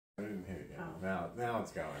Now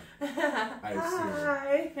it's going. I assume.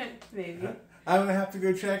 Hi. Maybe. I'm gonna have to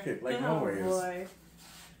go check it, like oh, always. Boy.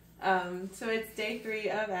 So it's day 3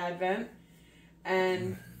 of Advent,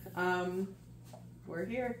 and we're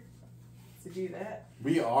here to do that.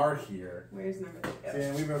 We are here. Where's number 3? See,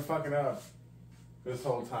 and we've been fucking up this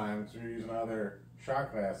whole time. So we're using other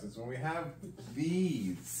shot glasses. When we have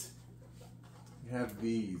these, we have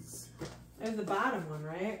these. There's the bottom one,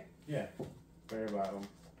 right? Yeah, very bottom.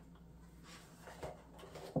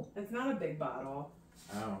 It's not a big bottle.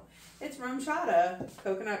 Oh. It's rum chata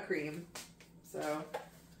coconut cream. So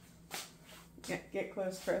get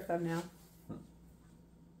close for a thumbnail.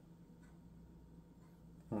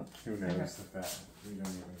 Who knows if that? We don't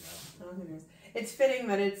even know. Oh, who knows? It's fitting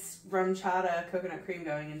that it's rum chata coconut cream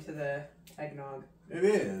going into the eggnog. It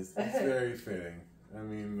is. It's very fitting. I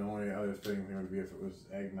mean, the only other fitting thing would be if it was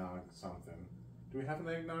eggnog something. Do we have an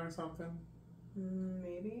eggnog something?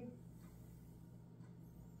 Maybe.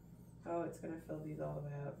 Oh, it's gonna fill these all the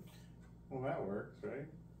way up. Well, that works, right?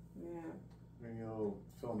 Yeah. Maybe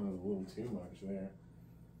filling it a little too much there.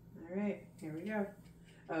 All right, here we go.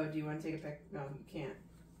 Oh, do you want to take a pic? No, you can't.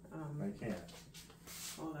 I can't.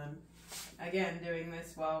 Hold on. Again, doing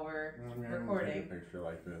this while we're recording. I take a picture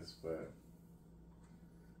like this, but.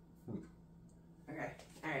 Okay.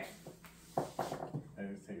 All right. I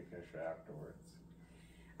just take a picture afterwards.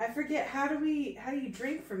 I forget. How do you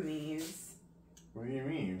drink from these? What do you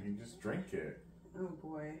mean? You just drink it. Oh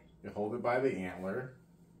boy. You hold it by the antler.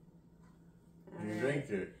 And you drink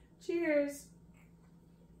it. Cheers.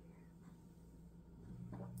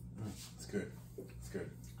 It's good. It's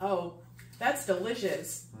good. Oh, that's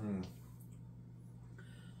delicious. Mm.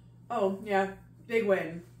 Oh yeah, big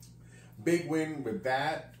win. Big win with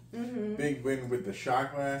that. Mm-hmm. Big win with the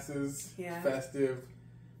shot glasses. Yeah. Festive.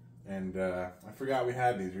 And I forgot we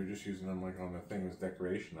had these. We were just using them like on the thing as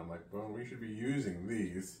decoration. I'm like, well, we should be using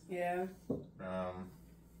these. Yeah.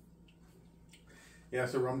 Yeah,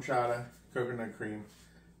 so rum chata, coconut cream,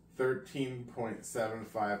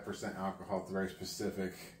 13.75% alcohol. It's very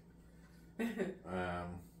specific.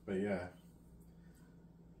 But yeah.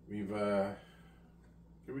 We've,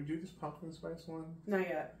 did we do this pumpkin spice one? Not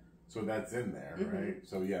yet. So that's in there, right?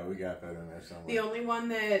 So yeah, we got that in there somewhere. The only one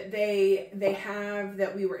that they have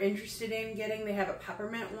that we were interested in getting, they have a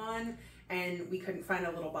peppermint one, and we couldn't find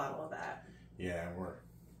a little bottle of that. Yeah,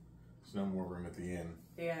 there's no more room at the inn.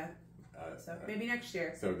 Yeah. So maybe next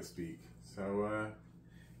year. So to speak. So,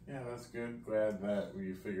 yeah, that's good. Glad that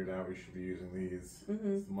we figured out we should be using these.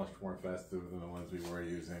 It's much more festive than the ones we were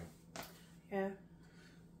using. Yeah.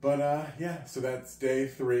 But, yeah, so that's day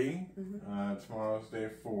 3. Tomorrow's day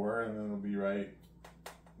 4, and then it'll be right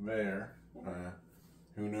there.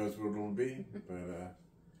 Who knows what it'll be, but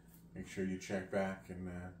make sure you check back and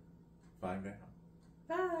find out.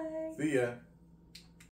 Bye. See ya.